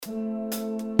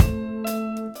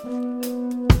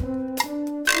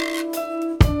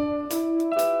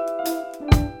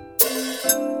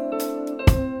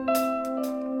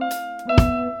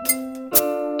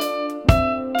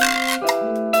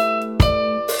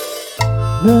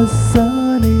The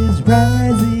sun is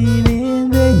rising in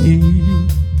the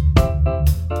east.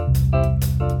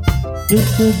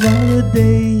 It's another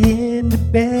day in the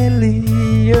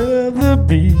belly of the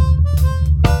beast.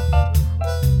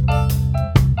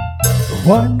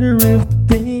 Wonder if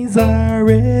things are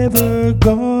ever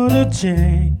gonna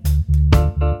change,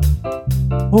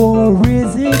 or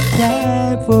is it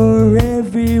time for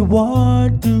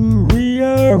everyone to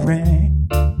rearrange?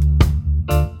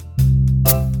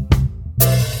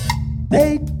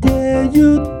 They tell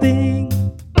you things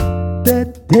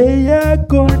that they are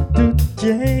going to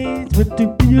change, but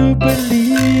do you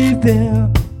believe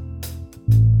them?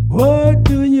 Or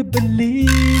do you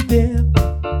believe them?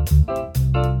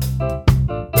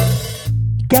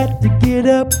 Got to get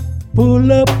up,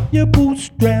 pull up your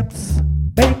bootstraps,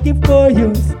 make it for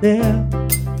yourself.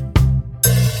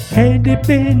 Can't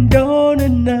depend on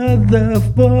another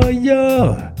for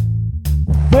your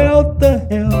wealth or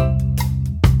health.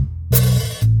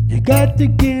 You got to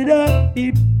get up,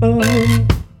 people.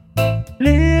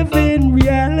 Live in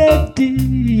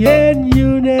reality and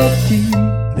unity.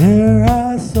 There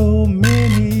are so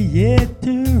many yet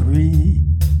to read,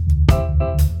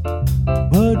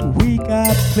 but we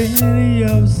got plenty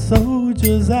of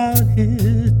soldiers out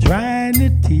here trying to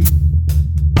teach.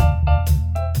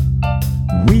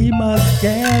 We must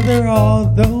gather all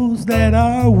those that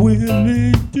are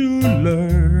willing to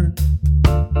learn.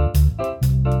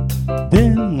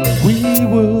 Then we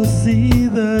will see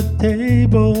the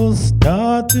tables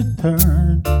start to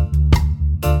turn.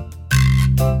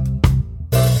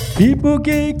 People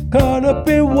get caught up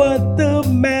in what the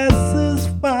masses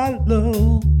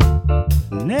follow,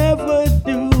 never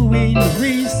doing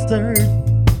research,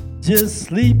 just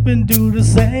sleep and do the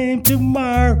same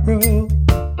tomorrow.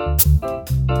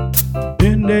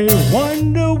 Then they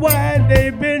wonder why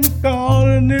they've been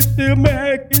calling it the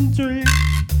American dream.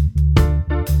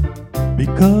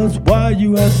 Because while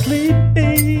you are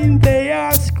sleeping, they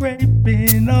are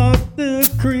scraping off the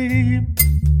cream,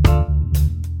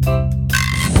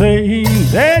 saying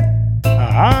that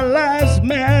our lives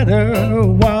matter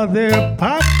while their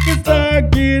pockets are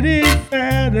getting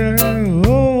fatter.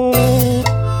 Oh,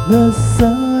 the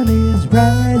sun is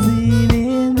rising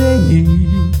in the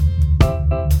east.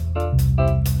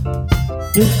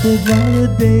 It's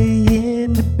another day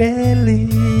in the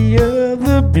belly of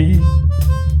the beast.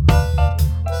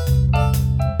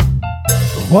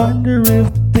 Wonder if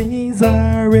things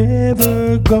are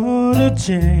ever gonna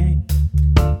change,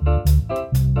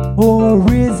 or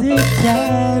is it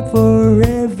time for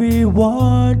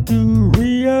everyone to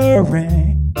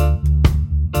rearrange?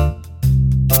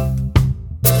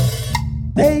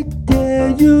 They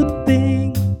tell you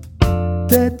things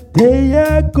that they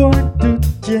are going to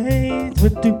change,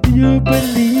 but do you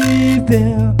believe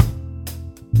them?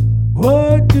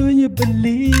 Or do you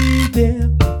believe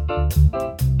them?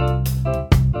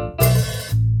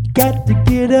 Got to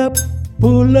get up,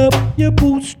 pull up your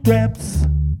bootstraps,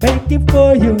 make it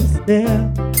for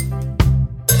yourself.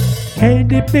 Can't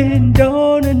depend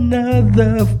on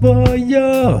another for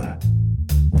your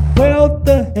wealth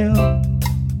or health.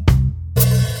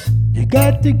 You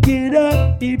got to get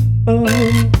up, people.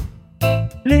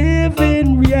 Live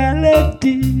in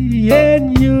reality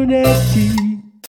and unity.